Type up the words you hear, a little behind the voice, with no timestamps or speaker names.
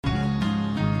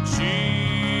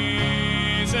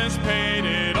Jesus paid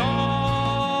it all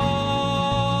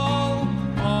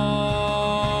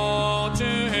to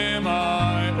him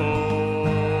I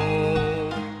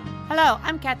owe. Hello,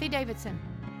 I'm Kathie Davidson,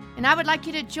 and I would like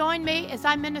you to join me as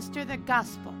I minister the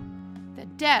gospel, the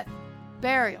death,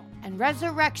 burial, and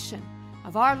resurrection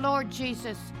of our Lord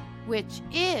Jesus, which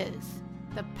is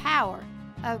the power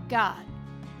of God.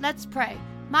 Let's pray.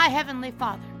 My Heavenly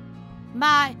Father,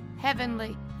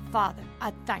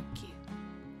 I thank you.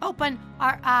 Open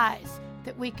our eyes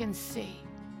that we can see.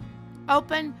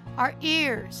 Open our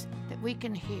ears that we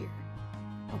can hear.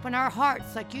 Open our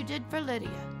hearts like you did for Lydia,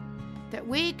 that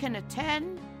we can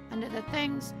attend unto the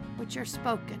things which are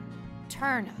spoken.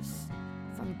 Turn us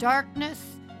from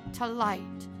darkness to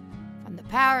light, from the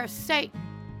power of Satan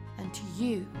unto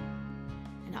you.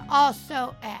 And I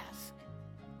also ask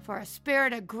for a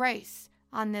spirit of grace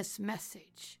on this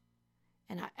message.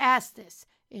 And I ask this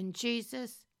in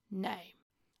Jesus' name.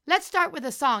 Let's start with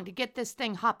a song to get this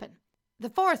thing hopping. The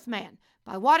Fourth Man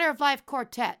by Water of Life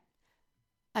Quartet.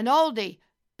 An oldie,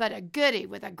 but a goodie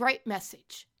with a great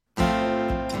message. Here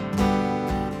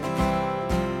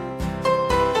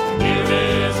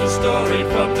is a story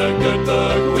from the good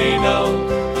book we know.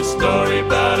 A story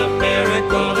about a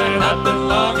miracle that happened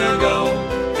long ago.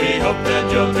 We hope that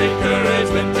you'll take courage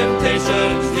when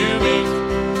temptations you meet.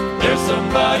 There's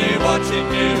somebody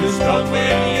watching you, strong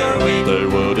when you're weak. They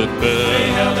wouldn't bend. They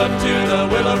held up to the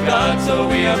will of God, so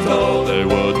we are told. They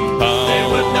wouldn't bow. They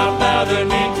would not bow their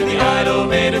knee to the idol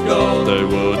made of gold. They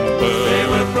wouldn't burn. They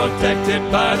were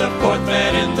protected by the fourth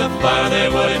man in the fire. They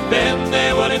wouldn't bend,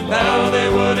 they wouldn't bow, they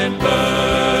wouldn't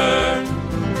burn.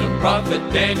 The prophet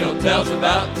Daniel tells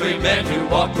about three men who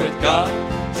walked with God.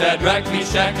 Shadrach,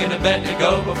 Meshach, and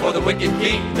Abednego. Before the wicked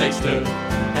king they stood,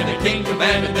 and the king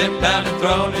commanded them bound and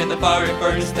thrown in the fiery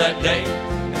furnace that day.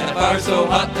 And the fire so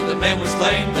hot that the men were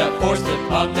slain, that forced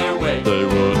them on their way. They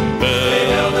wouldn't bend.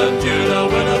 They held unto the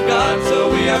will of God, so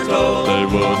we are told. They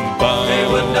wouldn't bow. They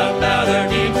would not bow their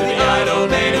knee to the idol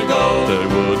made of gold. They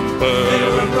wouldn't burn. They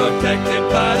were protected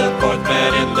by the fourth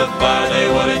man in the fire. They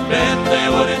wouldn't bend,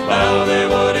 they wouldn't bow, they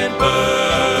wouldn't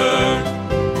burn.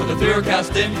 When the three were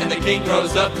cast in and the king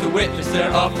rose up to witness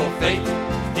their awful fate,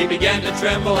 he began to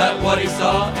tremble at what he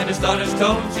saw, and astonished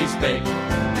tones he spake.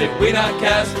 Did we not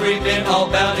cast three men all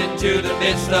bound into the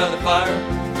midst of the fire?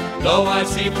 Lo, I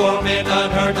see four men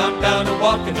unhurt, unbound, and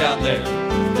walking down there.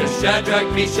 There's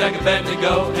Shadrach, Meshach,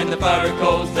 Abednego, and the fiery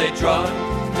coals they trod.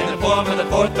 In the form of the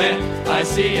fourth man I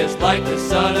see is like the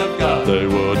Son of God. They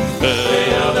wouldn't bend. They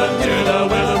held unto the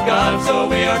will of God, so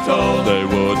we are told. They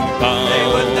wouldn't bow. They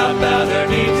would not bow their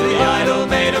knee to the idol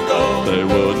made of gold. They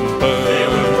wouldn't burn. They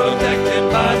were protected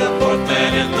by the fourth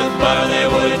man in the fire. They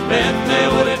wouldn't bend, they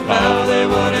wouldn't bow, they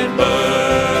wouldn't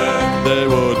burn. They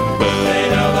wouldn't bend.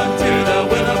 They held unto the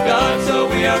will of God,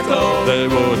 so we are told. They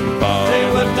wouldn't bow.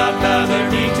 They would not bow their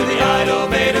knee to the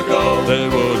idol made of gold. They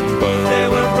wouldn't burn.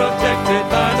 They were protected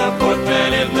by the fourth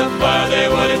man in the fire. They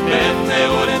wouldn't bend, they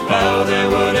wouldn't bow, they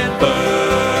wouldn't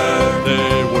burn.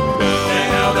 They wouldn't bend. They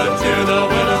held unto the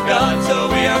will of God, so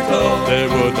we are told. They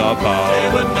would not bow. They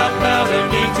would not bow their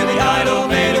knee to the idol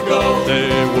made of gold. They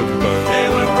wouldn't burn. They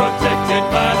were protected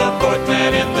by the fourth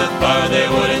man in the fire. They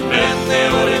wouldn't bend, they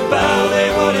wouldn't bow, they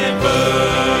wouldn't burn.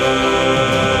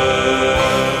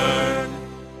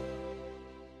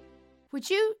 Would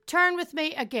you turn with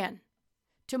me again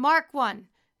to Mark 1,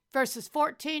 verses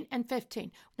 14 and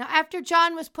 15. Now, after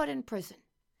John was put in prison,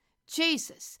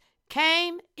 Jesus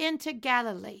came into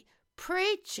Galilee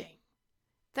preaching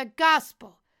the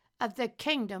gospel of the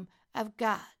kingdom of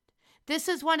God. This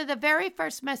is one of the very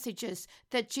first messages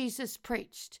that Jesus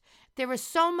preached. There is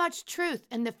so much truth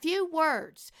in the few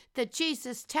words that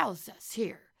Jesus tells us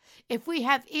here, if we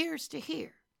have ears to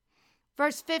hear.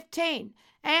 Verse 15,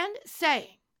 and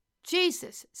saying,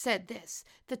 Jesus said this,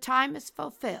 the time is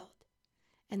fulfilled,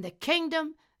 and the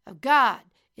kingdom of God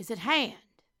is at hand.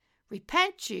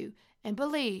 Repent you and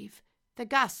believe the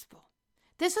gospel.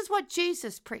 This is what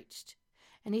Jesus preached.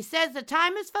 And he says the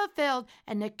time is fulfilled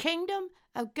and the kingdom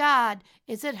of God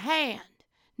is at hand.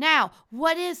 Now,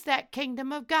 what is that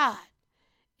kingdom of God?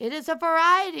 It is a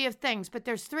variety of things, but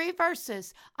there's 3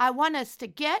 verses I want us to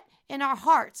get in our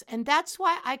hearts, and that's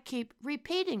why I keep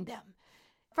repeating them.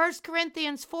 1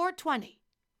 Corinthians 4:20,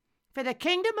 for the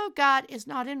kingdom of God is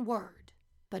not in word,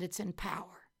 but it's in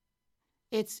power.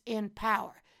 It's in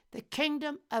power. The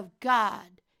kingdom of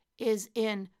God is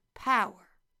in power.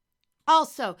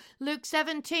 Also, Luke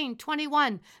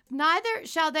 17:21, neither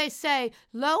shall they say,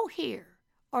 lo here,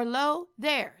 or lo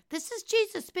there. This is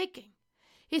Jesus speaking.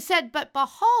 He said, but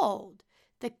behold,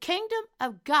 the kingdom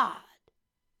of God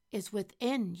is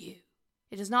within you.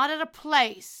 It is not at a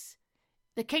place.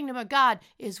 The kingdom of God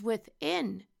is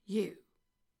within you.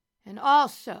 And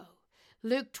also,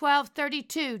 Luke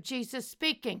 12:32, Jesus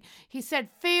speaking, he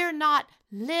said, "Fear not,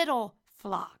 little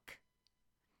flock,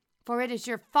 for it is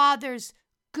your Father's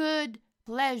good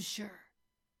pleasure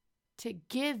to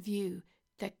give you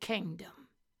the kingdom."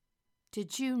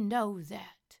 Did you know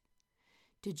that?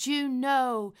 Did you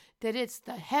know that it's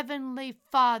the Heavenly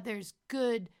Father's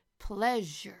good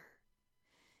pleasure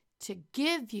to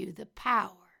give you the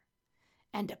power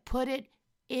and to put it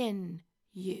in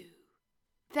you?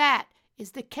 That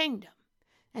is the kingdom.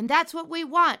 And that's what we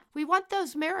want. We want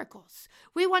those miracles.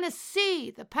 We want to see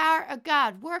the power of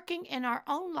God working in our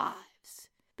own lives.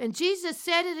 And Jesus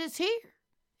said it is here.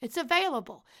 It's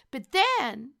available. But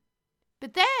then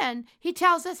he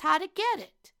tells us how to get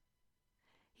it.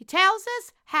 He tells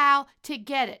us how to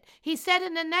get it. He said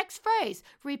in the next phrase,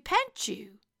 repent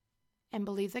you and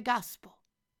believe the gospel.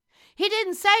 He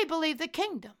didn't say believe the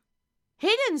kingdom. He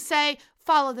didn't say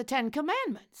follow the 10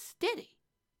 Commandments, did he?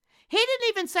 He didn't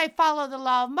even say follow the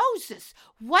law of Moses.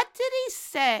 What did he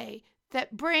say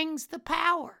that brings the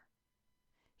power?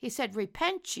 He said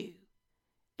repent you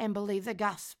and believe the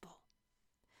gospel.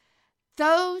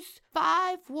 Those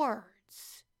 5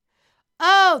 words,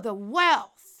 oh, the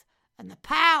wealth and the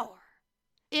power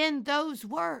in those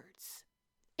words.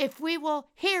 If we will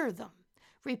hear them,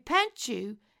 repent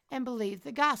you and believe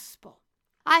the gospel.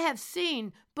 I have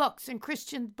seen books in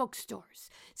Christian bookstores,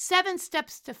 7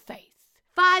 steps to faith,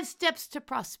 5 steps to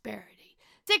prosperity,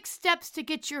 6 steps to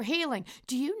get your healing.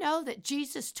 Do you know that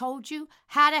Jesus told you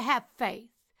how to have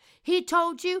faith? He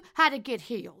told you how to get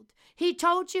healed. He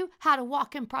told you how to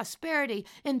walk in prosperity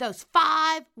in those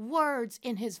 5 words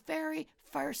in his very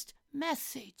first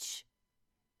message.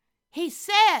 He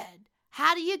said,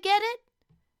 how do you get it?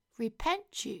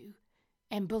 Repent you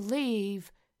and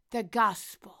believe the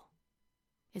gospel.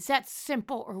 Is that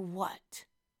simple or what?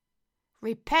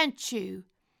 Repent you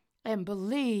and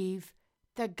believe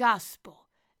the gospel.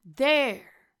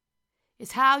 There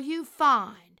is how you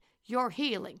find your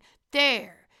healing.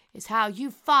 There is how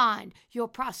you find your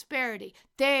prosperity.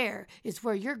 There is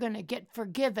where you're going to get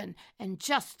forgiven and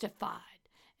justified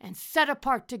and set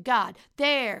apart to God.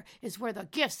 There is where the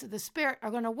gifts of the Spirit are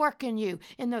going to work in you,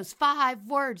 in those 5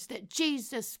 words that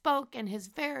Jesus spoke in his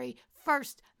very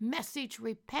first message,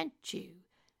 repent you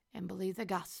and believe the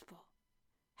gospel.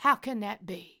 How can that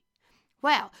be?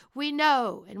 Well, we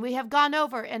know, and we have gone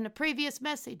over in the previous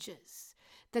messages,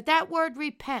 that word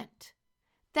repent,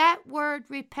 that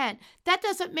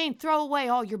doesn't mean throw away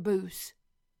all your booze.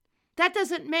 That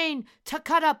doesn't mean to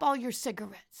cut up all your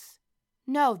cigarettes.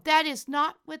 No, that is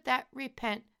not what that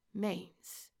repent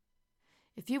means.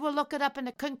 If you will look it up in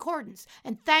the concordance,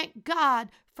 and thank God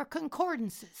for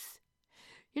concordances.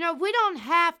 You know, we don't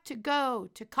have to go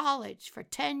to college for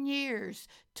 10 years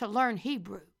to learn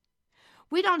Hebrew.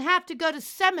 We don't have to go to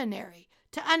seminary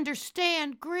to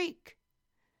understand Greek.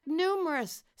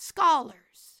 Numerous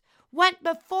scholars went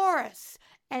before us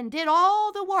and did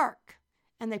all the work,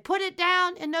 and they put it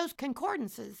down in those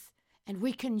concordances, and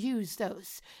we can use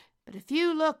those. But if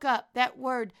you look up that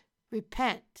word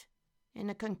repent in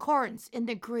the concordance in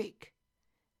the Greek,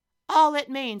 all it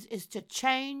means is to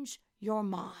change your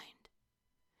mind.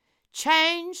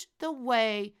 Change the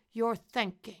way you're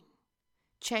thinking.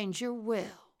 Change your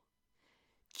will.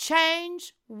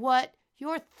 Change what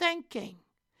you're thinking.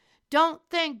 Don't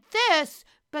think this,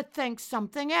 but think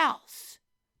something else.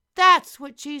 That's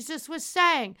what Jesus was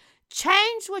saying.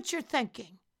 Change what you're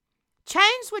thinking.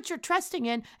 Change what you're trusting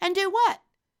in, and do what?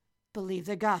 Believe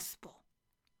the gospel.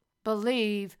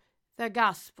 Believe the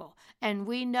gospel. And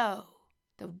we know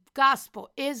the gospel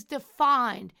is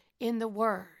defined in the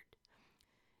word.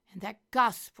 And that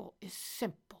gospel is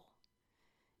simple.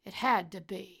 It had to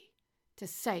be to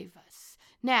save us.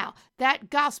 Now, that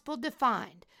gospel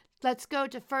defined. Let's go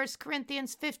to 1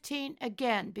 Corinthians 15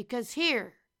 again, because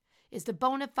here is the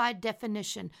bona fide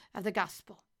definition of the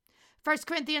gospel. 1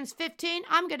 Corinthians 15,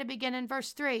 I'm going to begin in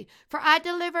verse 3. For I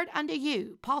delivered unto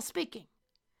you, Paul speaking,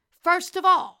 first of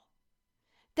all,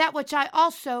 that which I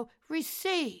also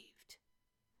received.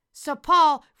 So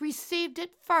Paul received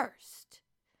it first.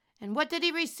 And what did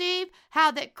he receive? How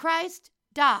that Christ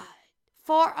died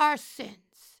for our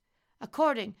sins,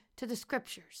 according to the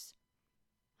Scriptures,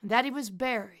 and that he was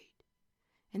buried,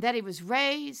 and that he was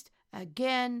raised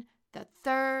again the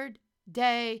 3rd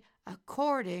day,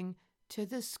 according to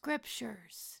the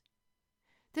Scriptures.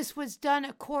 This was done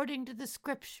according to the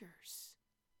Scriptures.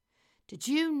 Did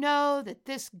you know that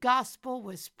this gospel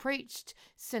was preached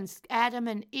since Adam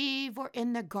and Eve were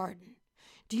in the garden?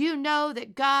 Do you know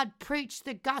that God preached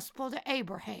the gospel to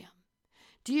Abraham?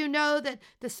 Do you know that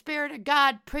the Spirit of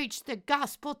God preached the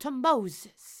gospel to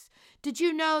Moses? Did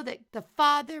you know that the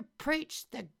Father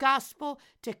preached the gospel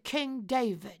to King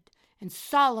David and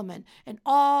Solomon and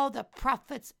all the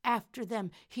prophets after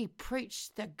them? He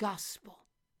preached the gospel.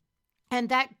 And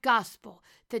that gospel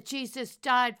that Jesus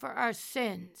died for our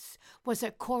sins was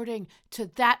according to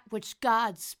that which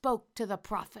God spoke to the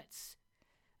prophets,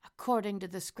 according to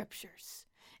the scriptures,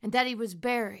 and that he was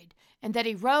buried, and that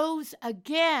he rose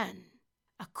again,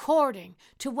 according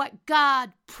to what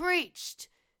God preached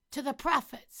to the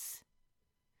prophets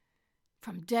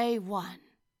from day one.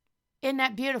 Isn't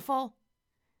that beautiful?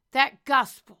 That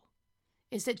gospel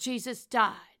is that Jesus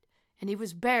died, and he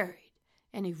was buried,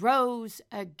 and he rose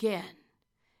again.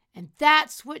 And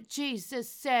that's what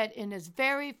Jesus said in his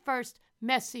very first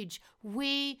message.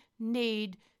 We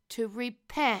need to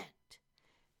repent,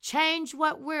 change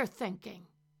what we're thinking,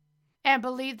 and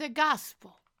believe the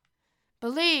gospel.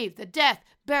 Believe the death,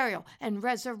 burial, and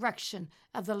resurrection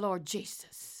of the Lord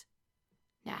Jesus.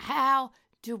 Now, how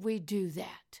do we do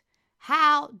that?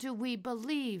 How do we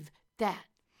believe that?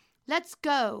 Let's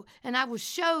go, and I will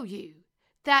show you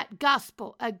that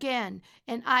gospel again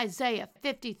in Isaiah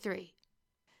 53.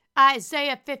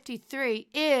 Isaiah 53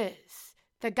 is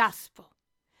the gospel.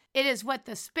 It is what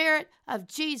the Spirit of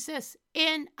Jesus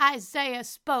in Isaiah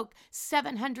spoke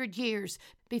 700 years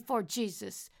before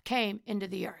Jesus came into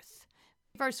the earth.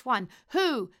 Verse 1,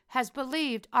 who has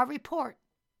believed our report?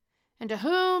 And to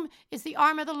whom is the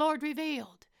arm of the Lord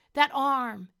revealed? That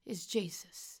arm is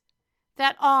Jesus.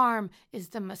 That arm is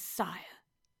the Messiah.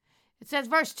 It says,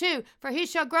 verse 2, for he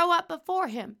shall grow up before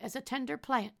him as a tender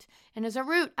plant, and as a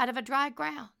root out of a dry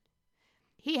ground.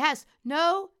 He has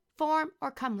no form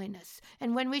or comeliness,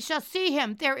 and when we shall see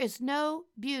him, there is no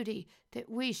beauty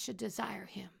that we should desire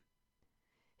him.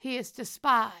 He is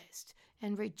despised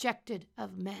and rejected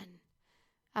of men,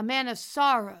 a man of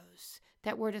sorrows,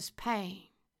 that word is pain,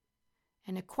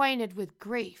 and acquainted with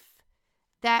grief,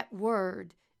 that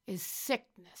word is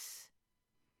sickness.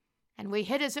 And we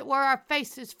hid, as it were, our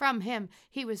faces from him.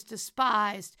 He was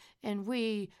despised, and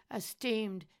we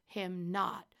esteemed him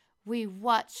not. We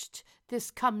watched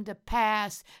this come to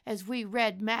pass as we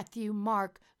read Matthew,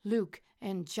 Mark, Luke,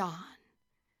 and John,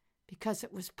 because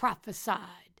it was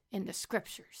prophesied in the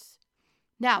scriptures.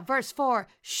 Now, verse 4,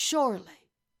 surely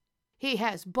he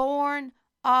has borne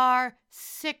our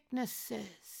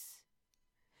sicknesses,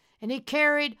 and he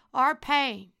carried our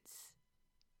pains.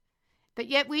 But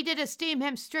yet we did esteem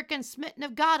him stricken, smitten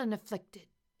of God, and afflicted.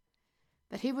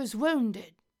 But he was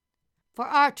wounded for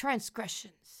our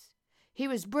transgressions. He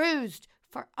was bruised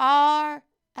for our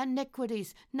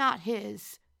iniquities, not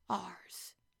his,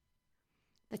 ours.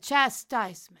 The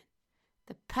chastisement,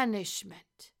 the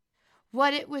punishment,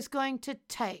 what it was going to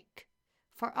take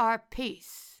for our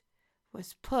peace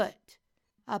was put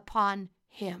upon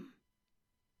him.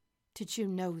 Did you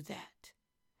know that?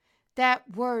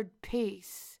 That word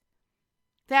peace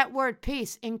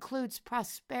includes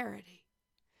prosperity.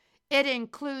 It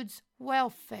includes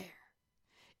welfare.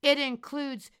 It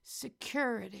includes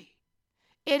security.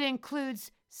 It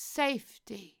includes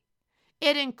safety.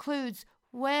 It includes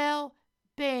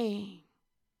well-being.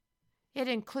 It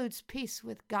includes peace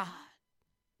with God.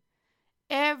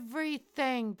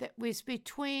 Everything that was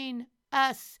between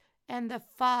us and the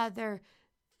Father,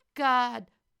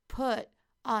 God put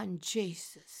on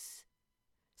Jesus,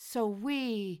 so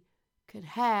we could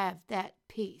have that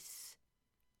peace.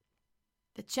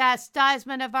 The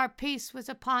chastisement of our peace was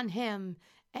upon him,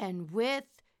 and with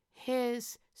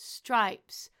his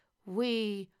stripes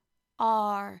we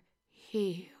are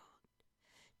healed.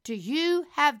 Do you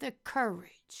have the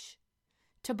courage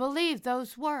to believe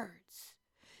those words?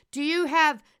 Do you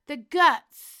have the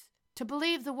guts to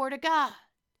believe the word of God?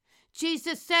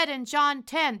 Jesus said in John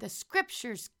 10, the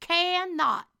scriptures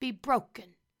cannot be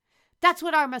broken. That's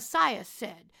what our Messiah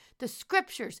said. The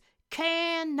scriptures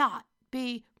cannot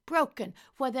be broken.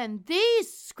 Well, then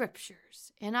these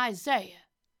scriptures in Isaiah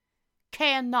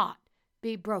cannot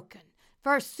be broken.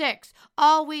 Verse 6,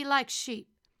 all we like sheep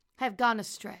have gone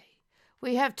astray.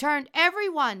 We have turned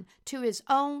everyone to his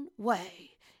own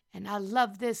way. And I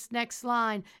love this next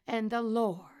line, and the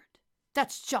Lord,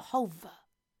 that's Jehovah.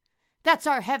 That's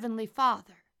our Heavenly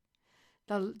Father.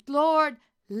 The Lord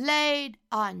laid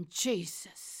on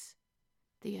Jesus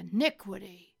the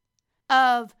iniquity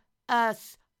of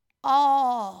us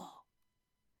all.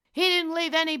 He didn't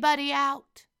leave anybody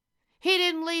out. He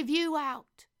didn't leave you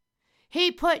out.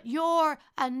 He put your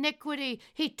iniquity,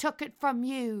 he took it from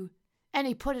you, and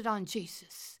he put it on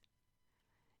Jesus.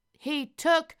 He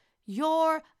took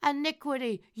your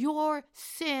iniquity, your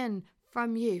sin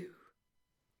from you,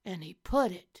 and he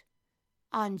put it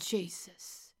on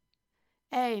Jesus.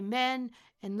 Amen.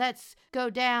 And let's go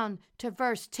down to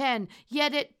verse 10.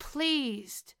 Yet it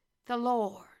pleased the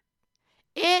Lord.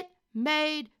 It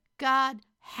made God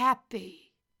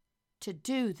happy to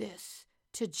do this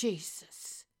to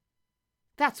Jesus.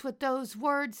 That's what those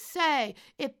words say.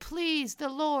 It pleased the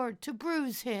Lord to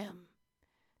bruise him.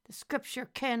 The scripture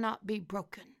cannot be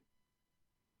broken.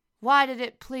 Why did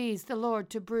it please the Lord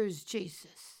to bruise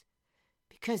Jesus?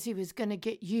 Because he was going to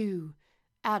get you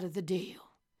out of the deal.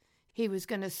 He was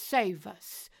going to save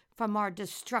us from our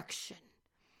destruction.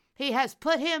 He has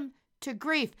put him to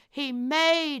grief. He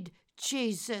made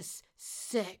Jesus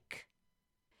sick.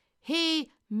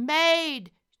 He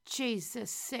made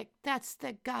Jesus sick. That's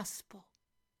the gospel.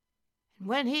 And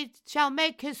when he shall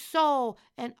make his soul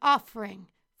an offering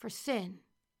for sin,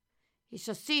 he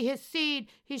shall see his seed,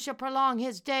 he shall prolong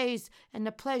his days, and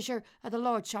the pleasure of the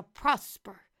Lord shall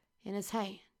prosper in his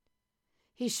hand.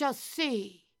 He shall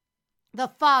see the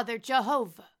Father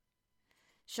Jehovah,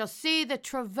 shall see the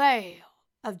travail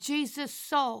of Jesus'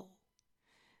 soul,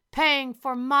 paying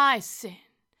for my sin,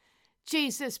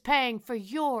 Jesus paying for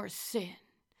your sin.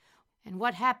 And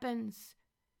what happens?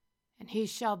 And he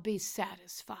shall be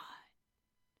satisfied.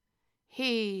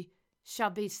 He shall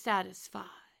be satisfied.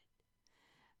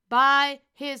 By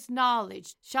his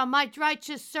knowledge shall my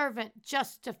righteous servant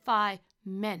justify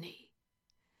many,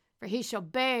 for he shall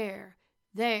bear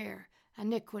their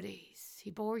iniquities.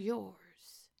 He bore yours.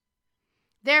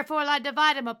 Therefore will I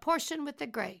divide him a portion with the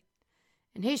great,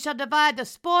 and he shall divide the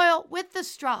spoil with the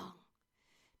strong,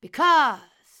 because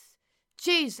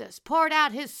Jesus poured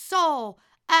out his soul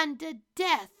unto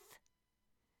death.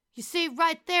 You see,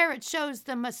 right there it shows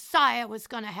the Messiah was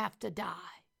going to have to die.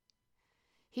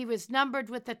 He was numbered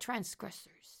with the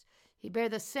transgressors. He bare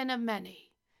the sin of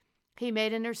many. He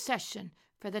made intercession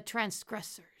for the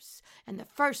transgressors. And the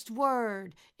first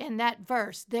word in that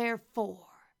verse, therefore,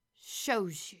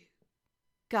 shows you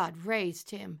God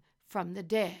raised him from the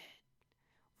dead.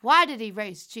 Why did he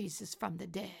raise Jesus from the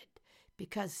dead?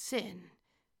 Because sin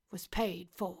was paid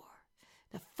for.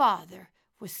 The Father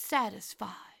was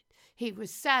satisfied. He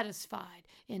was satisfied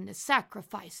in the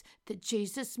sacrifice that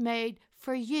Jesus made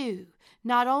for you,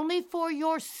 not only for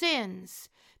your sins,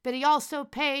 but he also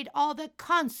paid all the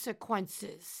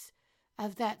consequences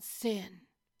of that sin.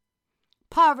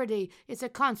 Poverty is a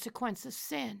consequence of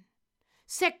sin.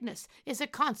 Sickness is a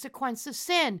consequence of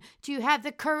sin. Do you have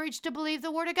the courage to believe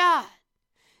the Word of God?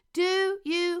 Do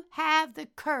you have the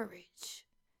courage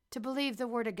to believe the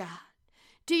Word of God?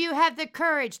 Do you have the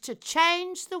courage to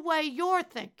change the way you're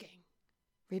thinking?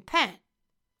 Repent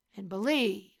and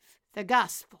believe the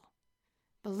gospel.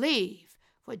 Believe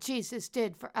what Jesus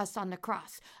did for us on the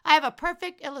cross. I have a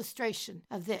perfect illustration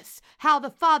of this, how the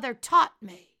Father taught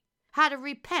me how to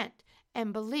repent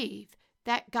and believe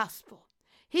that gospel.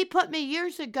 He put me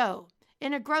years ago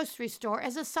in a grocery store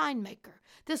as a sign maker.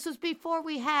 This was before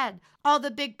we had all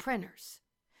the big printers.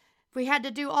 We had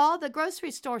to do all the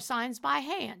grocery store signs by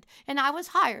hand, and I was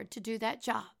hired to do that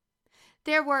job.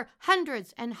 There were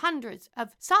hundreds and hundreds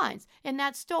of signs in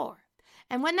that store.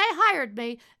 And when they hired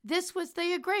me, this was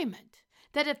the agreement,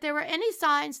 that if there were any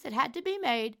signs that had to be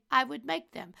made, I would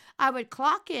make them. I would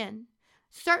clock in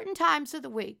certain times of the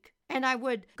week, and I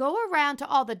would go around to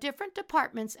all the different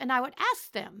departments, and I would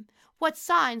ask them what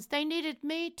signs they needed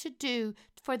me to do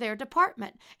for their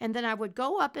department. And then I would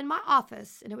go up in my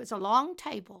office, and it was a long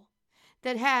table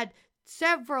that had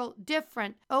several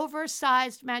different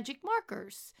oversized magic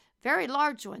markers, very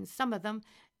large ones, some of them,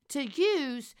 to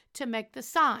use to make the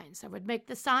signs. I would make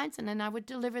the signs, and then I would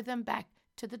deliver them back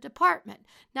to the department.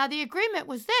 Now, the agreement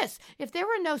was this: if there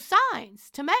were no signs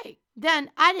to make,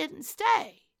 then I didn't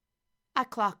stay. I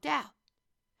clocked out.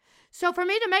 So for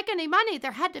me to make any money,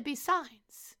 there had to be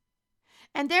signs.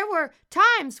 And there were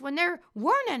times when there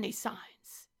weren't any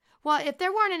signs. Well, if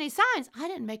there weren't any signs, I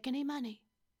didn't make any money.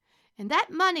 And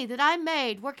that money that I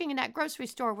made working in that grocery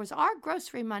store was our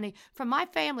grocery money from my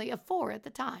family of 4 at the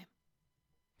time.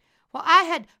 Well, I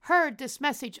had heard this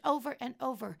message over and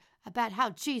over about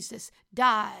how Jesus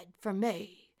died for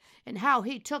me and how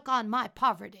he took on my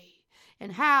poverty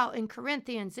and how in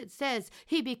Corinthians it says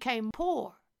he became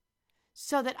poor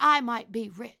so that I might be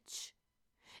rich.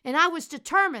 And I was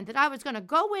determined that I was going to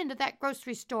go into that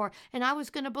grocery store and I was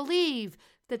going to believe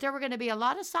that there were going to be a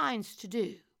lot of signs to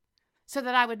do so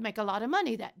that I would make a lot of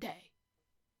money that day.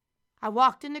 I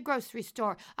walked in the grocery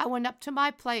store. I went up to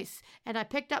my place and I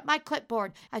picked up my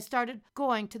clipboard. I started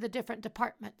going to the different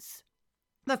departments.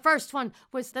 The first one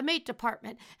was the meat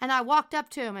department, and I walked up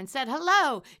to him and said,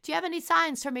 "Hello, do you have any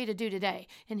signs for me to do today?"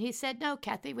 And he said, "No,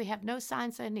 Kathie, we have no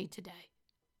signs I need today."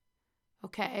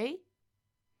 Okay.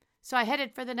 So I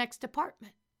headed for the next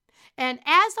department. And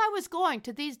as I was going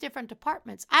to these different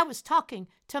departments, I was talking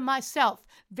to myself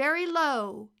very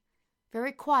low,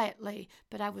 very quietly,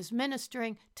 but I was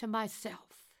ministering to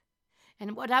myself.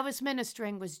 And what I was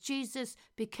ministering was Jesus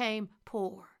became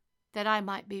poor, that I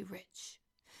might be rich.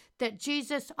 That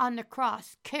Jesus on the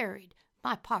cross carried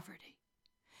my poverty.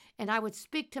 And I would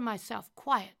speak to myself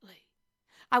quietly.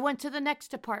 I went to the next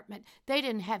department. They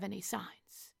didn't have any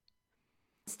signs.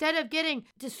 Instead of getting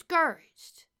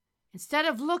discouraged, instead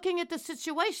of looking at the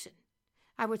situation,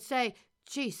 I would say,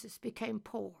 Jesus became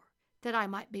poor, that I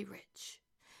might be rich.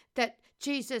 That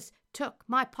Jesus took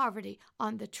my poverty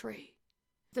on the tree.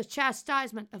 The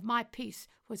chastisement of my peace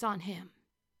was on him.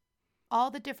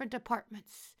 All the different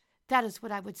departments, that is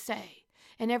what I would say.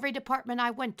 In every department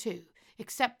I went to,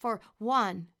 except for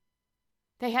one,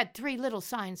 they had 3 little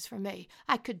signs for me.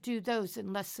 I could do those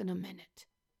in less than a minute.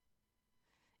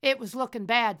 It was looking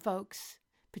bad, folks.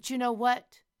 But you know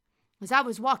what? As I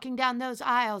was walking down those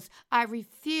aisles, I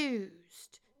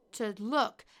refused to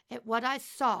look at what I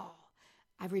saw.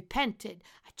 I repented.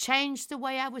 I changed the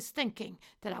way I was thinking,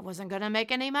 that I wasn't going to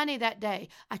make any money that day.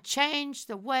 I changed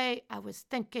the way I was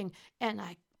thinking, and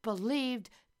I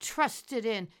believed, trusted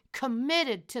in,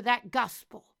 committed to that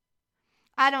gospel.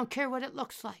 I don't care what it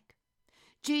looks like.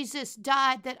 Jesus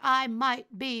died that I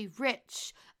might be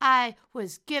rich. I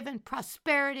was given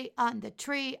prosperity on the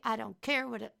tree. I don't care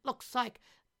what it looks like.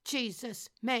 Jesus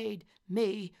made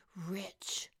me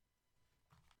rich.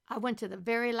 I went to the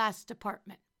very last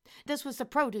department. This was the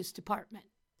produce department.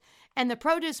 And the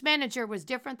produce manager was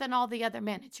different than all the other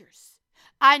managers.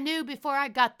 I knew before I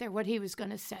got there what he was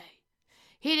going to say.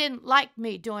 He didn't like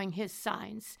me doing his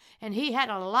signs, and he had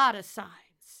a lot of signs.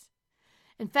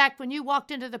 In fact, when you walked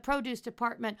into the produce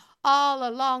department, all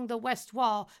along the west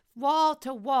wall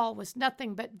to wall, was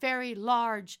nothing but very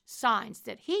large signs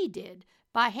that he did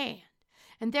by hand.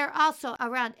 And there also,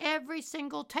 around every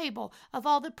single table of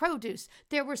all the produce,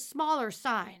 there were smaller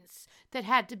signs that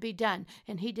had to be done,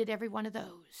 and he did every one of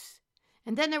those.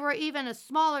 And then there were even a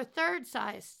smaller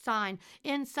third-size sign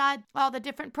inside all the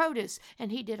different produce,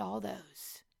 and he did all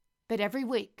those. But every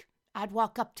week, I'd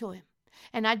walk up to him,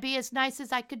 and I'd be as nice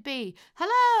as I could be.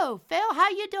 Hello, Phil, how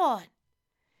you doing?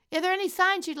 Are there any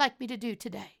signs you'd like me to do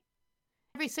today?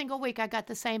 Every single week, I got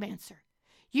the same answer.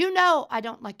 You know I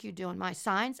don't like you doing my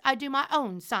signs. I do my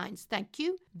own signs. Thank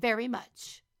you very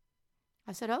much.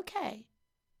 I said, okay.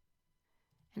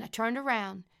 And I turned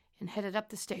around and headed up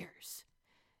the stairs.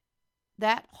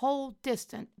 That whole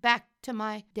distance back to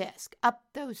my desk, up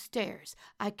those stairs,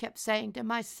 I kept saying to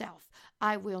myself,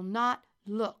 I will not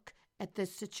look at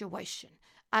this situation.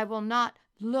 I will not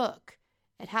look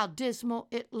at how dismal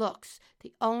it looks.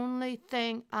 The only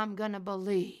thing I'm going to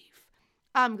believe,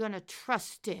 I'm going to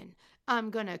trust in, I'm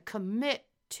going to commit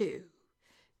to,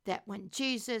 that when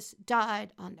Jesus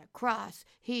died on the cross,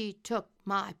 he took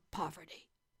my poverty.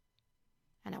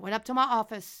 And I went up to my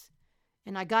office,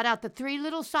 and I got out the 3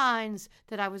 little signs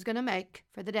that I was going to make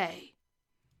for the day.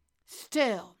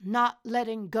 Still not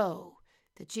letting go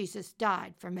that Jesus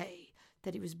died for me,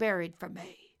 that he was buried for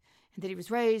me, and that he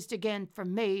was raised again for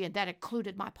me, and that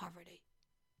included my poverty.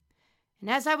 And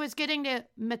as I was getting the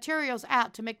materials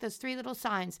out to make those 3 little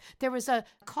signs, there was a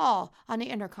call on the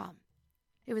intercom.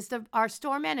 It was our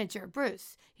store manager,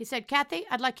 Bruce. He said, Kathie,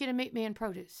 I'd like you to meet me in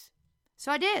produce.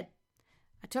 So I did.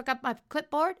 I took up my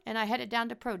clipboard and I headed down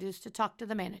to produce to talk to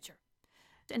the manager.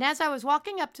 And as I was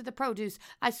walking up to the produce,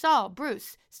 I saw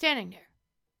Bruce standing there,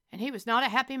 and he was not a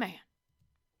happy man.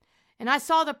 And I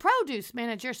saw the produce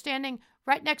manager standing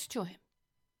right next to him,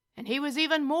 and he was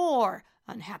even more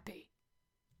unhappy.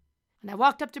 And I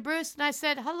walked up to Bruce and I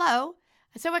said, hello.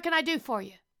 I said, what can I do for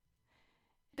you?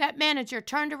 That manager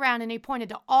turned around and he pointed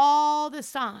to all the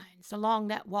signs along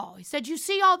that wall. He said, you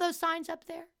see all those signs up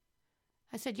there?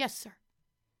 I said, yes, sir.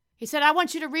 He said, I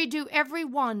want you to redo every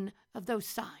one of those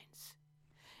signs.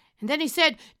 And then he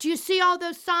said, do you see all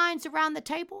those signs around the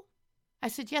table? I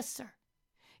said, yes, sir.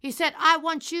 He said, I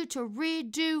want you to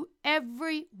redo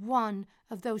every one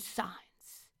of those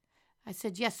signs. I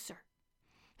said, yes, sir.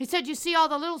 He said, you see all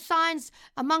the little signs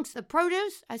amongst the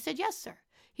produce? I said, yes, sir.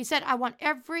 He said, I want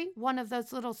every one of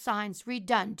those little signs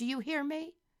redone. Do you hear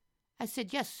me? I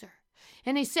said, yes, sir.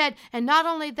 And he said, and not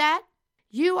only that,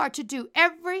 you are to do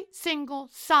every single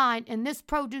sign in this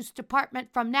produce department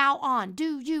from now on.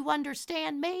 Do you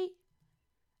understand me?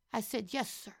 I said,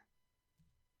 yes, sir.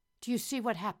 Do you see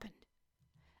what happened?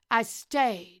 I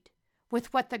stayed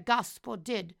with what the gospel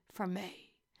did for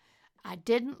me. I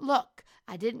didn't look.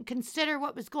 I didn't consider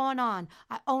what was going on.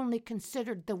 I only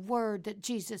considered the word that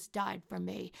Jesus died for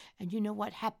me. And you know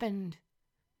what happened?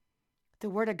 The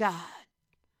word of God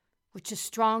which is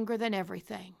stronger than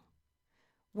everything,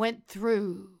 went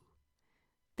through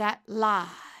that lie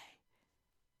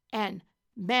and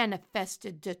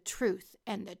manifested the truth.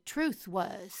 And the truth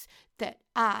was that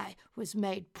I was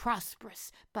made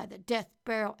prosperous by the death,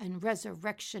 burial, and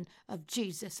resurrection of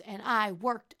Jesus. And I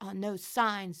worked on those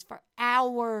signs for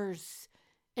hours,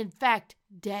 in fact,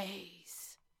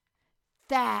 days.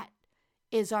 That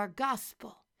is our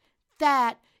gospel.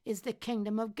 That is the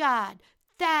kingdom of God.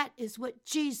 That is what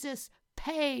Jesus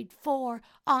paid for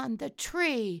on the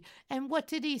tree. And what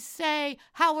did he say?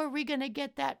 How are we going to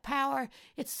get that power?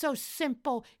 It's so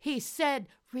simple. He said,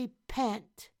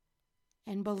 repent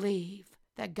and believe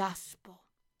the gospel.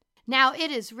 Now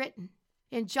it is written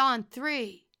in John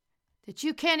 3 that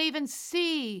you can't even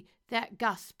see that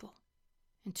gospel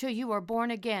until you are born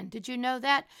again. Did you know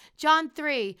that? John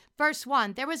 3, verse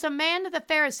 1, there was a man of the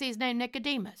Pharisees named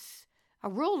Nicodemus, a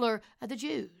ruler of the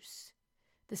Jews.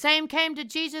 The same came to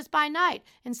Jesus by night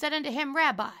and said unto him,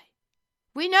 Rabbi,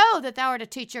 we know that thou art a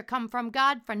teacher come from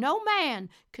God, for no man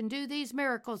can do these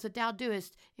miracles that thou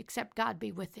doest, except God be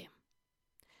with him.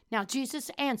 Now Jesus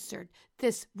answered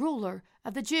this ruler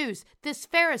of the Jews, this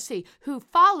Pharisee who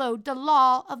followed the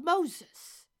law of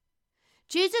Moses.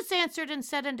 Jesus answered and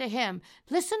said unto him,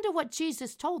 listen to what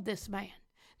Jesus told this man.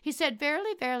 He said,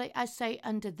 verily, verily, I say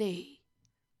unto thee,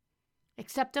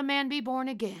 except a man be born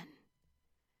again,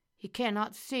 he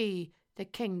cannot see the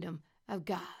kingdom of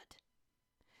God.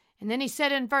 And then he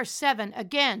said in verse 7,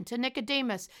 again to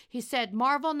Nicodemus, he said,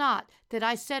 marvel not that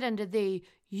I said unto thee,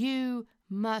 you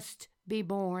must be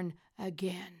born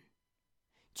again.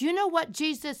 Do you know what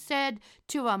Jesus said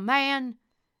to a man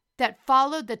that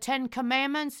followed the 10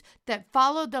 Commandments, that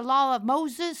followed the law of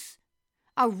Moses,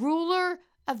 a ruler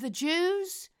of the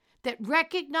Jews that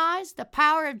recognized the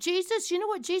power of Jesus? You know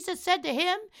what Jesus said to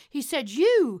him? He said,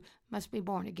 you must be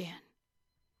born again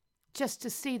just to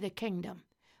see the kingdom.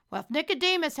 Well, if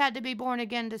Nicodemus had to be born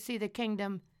again to see the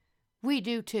kingdom, we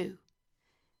do too.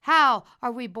 How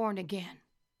are we born again?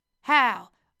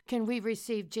 How can we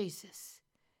receive Jesus?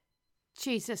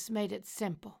 Jesus made it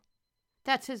simple.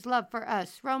 That's his love for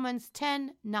us. Romans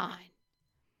 10:9.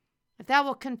 If thou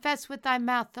wilt confess with thy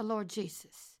mouth the Lord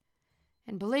Jesus,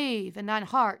 and believe in thine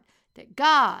heart that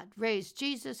God raised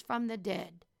Jesus from the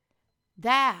dead,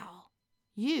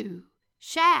 you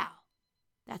shall,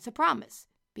 that's a promise,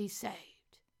 be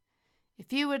saved.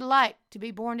 If you would like to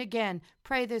be born again,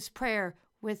 pray this prayer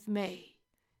with me.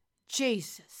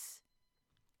 Jesus,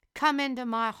 come into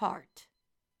my heart.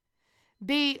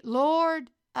 Be Lord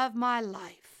of my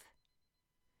life.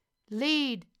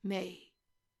 Lead me.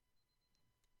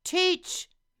 Teach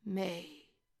me.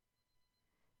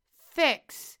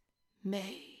 Fix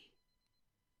me.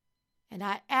 And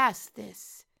I ask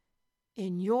this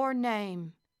in your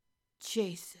name,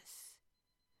 Jesus.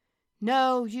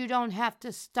 No, you don't have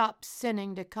to stop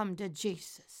sinning to come to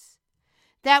Jesus.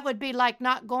 That would be like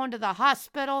not going to the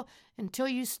hospital until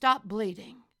you stop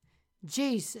bleeding.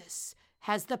 Jesus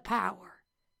has the power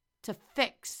to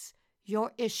fix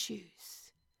your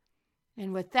issues.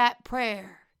 And with that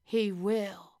prayer, he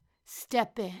will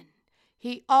step in.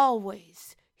 He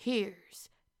always hears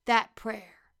that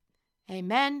prayer.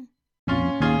 Amen.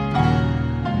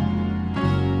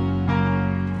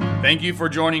 Thank you for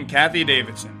joining Kathie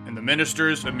Davidson and the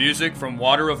Ministers of Music from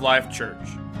Water of Life Church.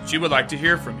 She would like to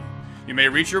hear from you. You may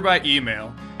reach her by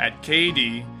email at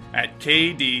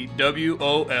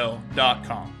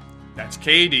kd@kdwol.com. That's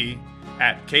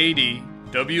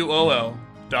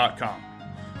kd@kdwol.com.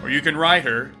 Or you can write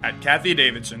her at Kathie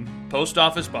Davidson, Post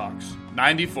Office Box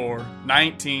 94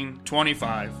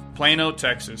 1925, Plano,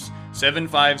 Texas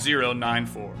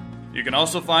 75094. You can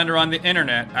also find her on the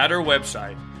internet at her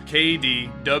website,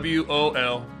 kdwol.com,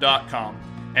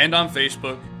 and on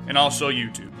Facebook and also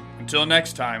YouTube. Until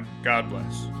next time, God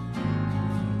bless.